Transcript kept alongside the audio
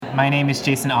My name is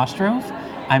Jason Ostrov.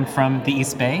 I'm from the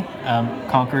East Bay,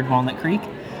 Concord, Walnut Creek,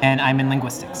 and I'm in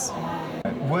linguistics.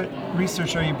 What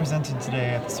research are you presenting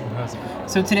today at the symposium?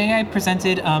 So today I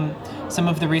presented some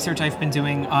of the research I've been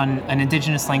doing on an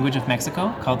indigenous language of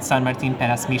Mexico called San Martin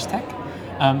Penas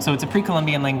Mixtec. So it's a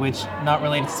pre-Columbian language, not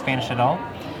related to Spanish at all.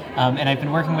 And I've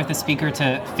been working with the speaker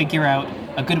to figure out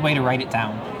a good way to write it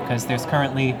down, because there's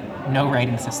currently no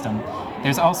writing system.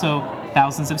 There's also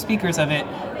thousands of speakers of it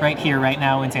right here, right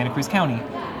now in Santa Cruz County.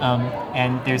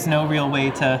 And there's no real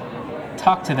way to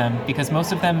talk to them because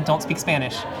most of them don't speak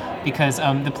Spanish, because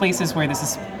the places where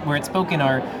it's spoken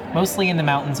are mostly in the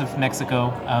mountains of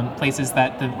Mexico, places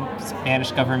that the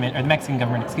Spanish government, or the Mexican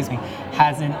government,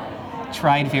 hasn't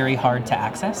tried very hard to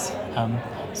access.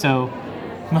 So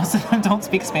most of them don't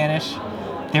speak Spanish.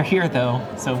 They're here though,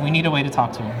 so we need a way to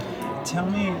talk to them. Tell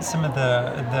me some of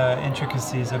the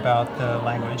intricacies about the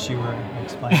language you were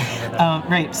explaining over there.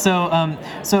 Right.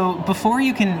 So before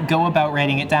you can go about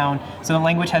writing it down, so the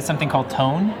language has something called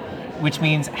tone, which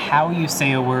means how you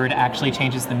say a word actually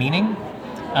changes the meaning.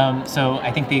 So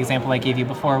I think the example I gave you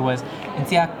before was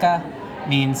Ntiaka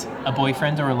means a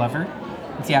boyfriend or a lover.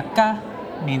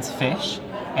 Ntiaka means fish,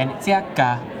 and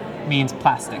Ntiaka means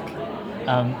plastic.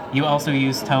 You also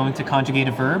use tone to conjugate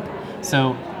a verb.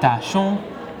 So tachon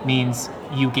means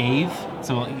you gave,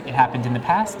 so it happened in the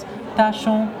past.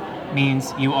 Tachon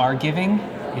means you are giving,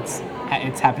 it's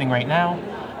happening right now.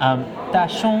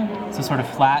 Tachon, so sort of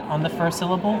flat on the first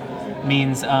syllable,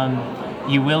 means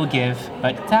you will give,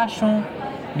 but tachon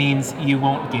means you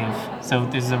won't give, so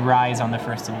there's a rise on the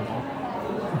first syllable.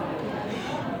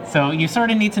 So you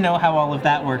sort of need to know how all of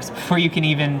that works before you can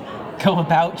even go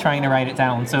about trying to write it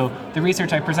down. So the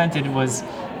research I presented was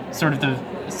sort of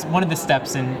one of the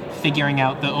steps in figuring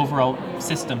out the overall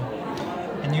system.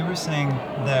 And you were saying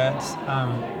that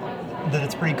that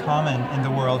it's pretty common in the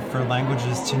world for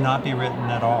languages to not be written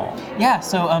at all. Yeah,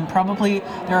 so probably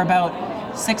there are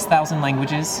about 6,000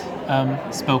 languages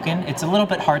spoken. It's a little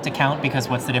bit hard to count because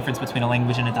what's the difference between a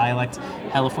language and a dialect?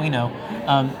 Hell if we know.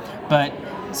 But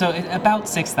so about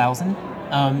 6,000.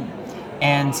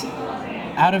 And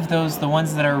out of those, the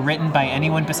ones that are written by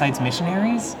anyone besides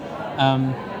missionaries,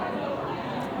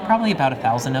 probably about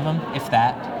 1,000 of them, if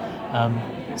that.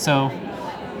 So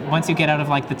once you get out of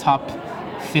like the top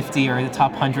 50 or the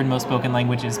top 100 most spoken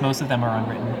languages, most of them are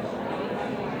unwritten.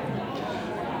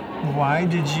 Why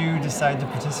did you decide to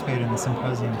participate in the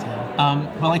symposium today?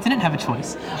 Well, I didn't have a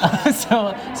choice.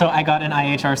 So I got an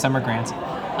IHR summer grant.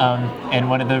 And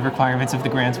one of the requirements of the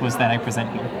grant was that I present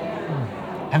here.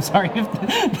 I'm sorry if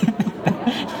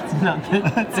that's not the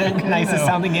nicest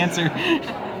sounding answer.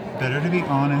 Better to be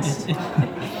honest.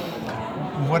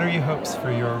 What are your hopes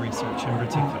for your research in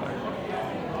particular?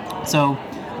 So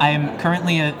I am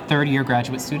currently a third-year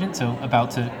graduate student, so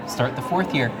about to start the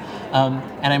fourth year.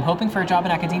 And I'm hoping for a job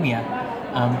in academia.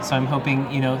 So I'm hoping,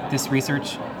 this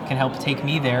research can help take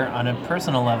me there on a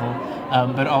personal level,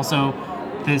 but also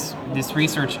this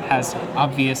research has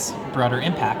obvious broader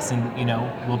impacts, and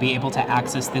we'll be able to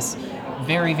access this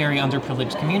very, very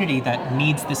underprivileged community that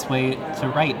needs this way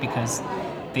to write because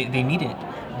they need it.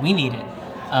 We need it.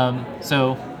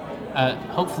 So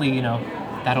hopefully,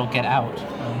 that'll get out.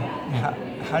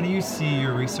 How do you see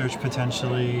your research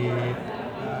potentially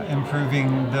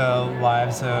improving the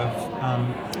lives of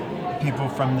people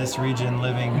from this region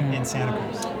living in Santa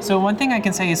Cruz? So one thing I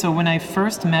can say is, so when I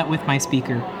first met with my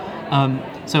speaker,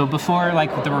 so before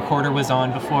the recorder was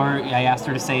on, before I asked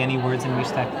her to say any words in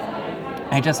Mixtec,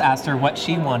 I just asked her what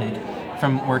she wanted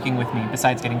from working with me,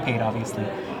 besides getting paid, obviously.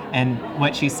 And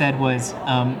what she said was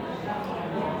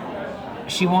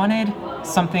she wanted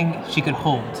something she could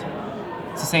hold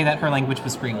to say that her language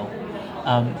was real.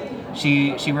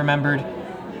 She remembered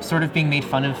sort of being made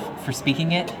fun of for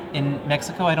speaking it in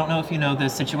Mexico. I don't know if you know the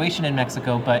situation in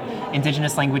Mexico, but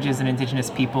indigenous languages and indigenous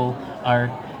people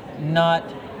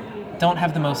don't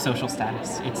have the most social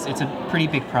status. It's a pretty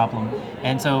big problem.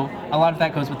 And so a lot of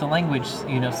that goes with the language,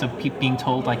 so being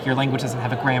told your language doesn't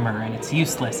have a grammar and it's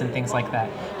useless and things like that.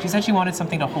 She said she wanted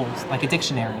something to hold, like a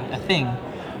dictionary, a thing,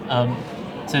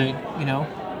 to,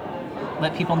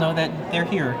 let people know that they're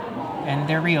here and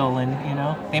they're real and,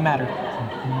 they matter.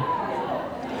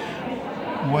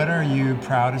 What are you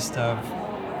proudest of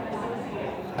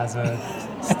as a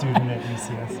student at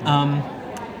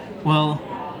UCSC? Well,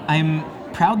 I'm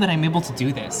proud that I'm able to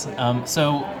do this.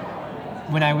 So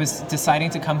when I was deciding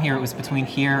to come here, it was between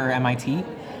here or MIT,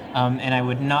 and I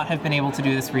would not have been able to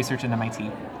do this research at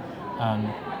MIT.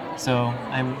 So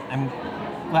I'm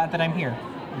glad that I'm here,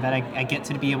 that I get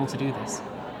to be able to do this.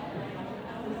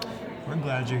 We're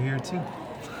glad you're here too.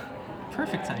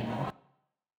 Perfect timing.